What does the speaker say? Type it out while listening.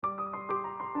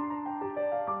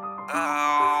Do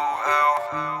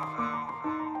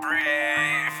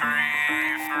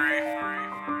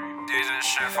this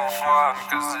shit for fun,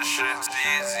 cause this shit's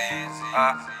easy.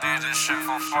 I do this shit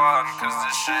for fun, cause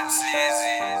this shit's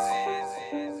easy.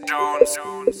 Jones.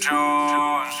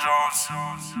 Go.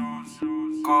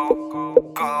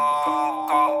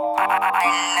 I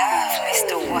love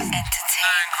Mr. What Entertainment.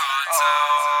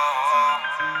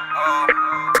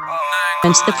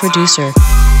 Lenz the producer.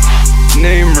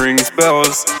 Name rings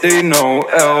bells, they know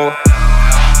L.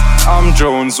 I'm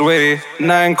Jones way,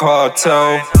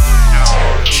 9cartel.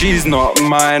 She's not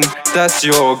mine, that's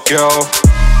your girl.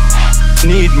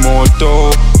 Need more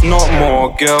dough, not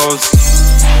more girls.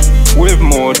 With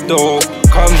more dough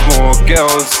comes more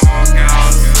girls.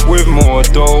 With more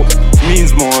dough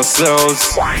means more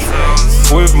sales.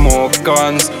 With more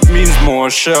guns means more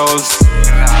shells.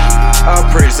 I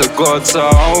pray to God so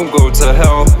I don't go to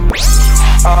hell.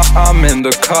 I'm in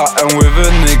the cut and with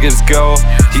a nigga's girl.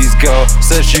 His girl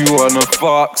said she wanna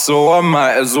fuck, so I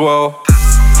might as well.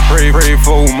 Pray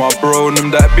for all my bro, them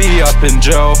that be up in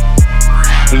jail.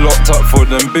 Locked up for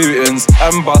them bootings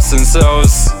and busting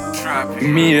cells.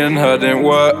 Me and her didn't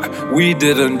work, we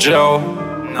didn't gel.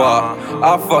 But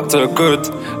I fucked her good,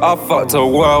 I fucked her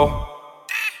well.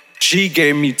 She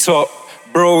gave me top,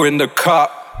 bro in the cup.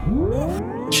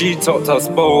 She topped us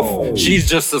both, she's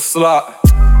just a slut.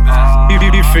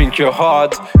 You think you're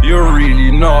hard, you're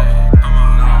really not.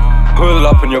 Pull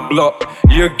up on your block,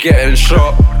 you're getting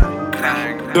shot.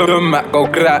 The Mac go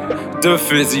crack, the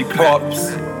fizzy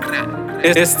pops.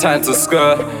 It's time to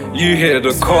skirt, you hear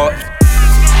the cop.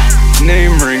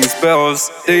 Name rings bells,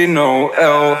 they know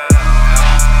L.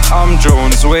 I'm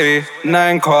Jones way,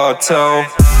 9cartel.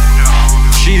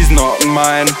 She's not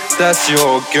mine, that's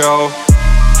your girl.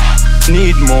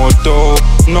 Need more dough,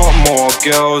 not more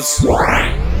girls.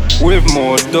 With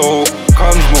more dough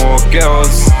comes more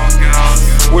girls.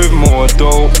 With more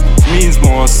dough means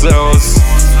more sales.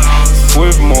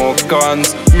 With more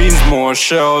guns means more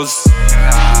shells.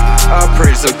 I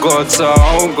pray to God so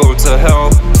I don't go to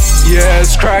hell. Yeah,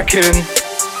 it's cracking,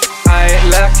 I ain't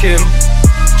lacking.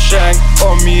 Shank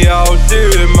on me, I'll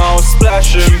do him, I'll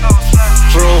splash him.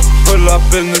 Bro, pull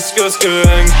up in the skuska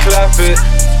and clap it.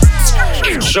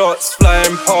 Shots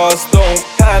flying past, don't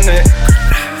panic.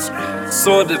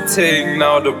 Saw the ting,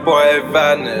 now the boy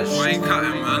vanished. Why you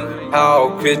cutting, man?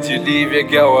 How could you leave your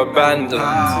girl abandoned?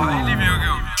 How you leave your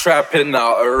girl? Trapping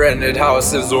out of rented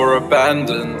houses or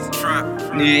abandoned.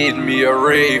 Trap. Need me a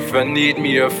Wraith and need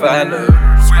me a Phantom.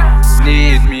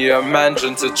 Need me a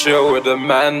mansion to chill with a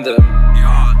mandem.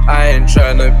 I ain't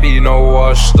tryna be no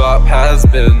washed up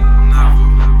has-been.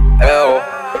 L,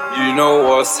 you know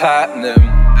what's happening.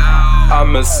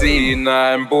 I'm a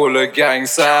C9 baller gang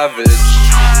savage.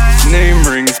 Name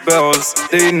rings bells,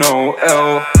 they know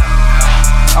L.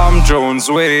 I'm Jones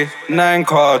way,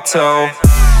 9cartel.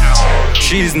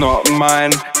 She's not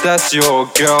mine, that's your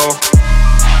girl.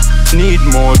 Need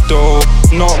more dough,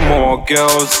 not more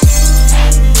girls.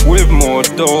 With more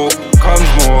dough comes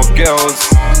more girls.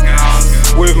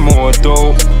 With more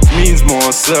dough means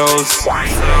more sales.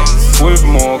 With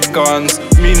more guns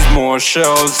means more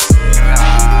shells.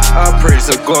 I pray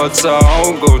to God so I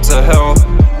don't go to hell.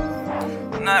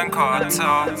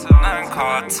 9cartel,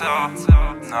 9cartel,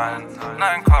 9cartel,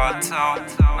 9cartel,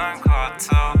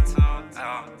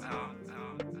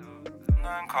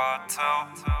 9cartel,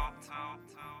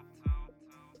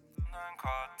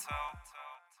 9cartel.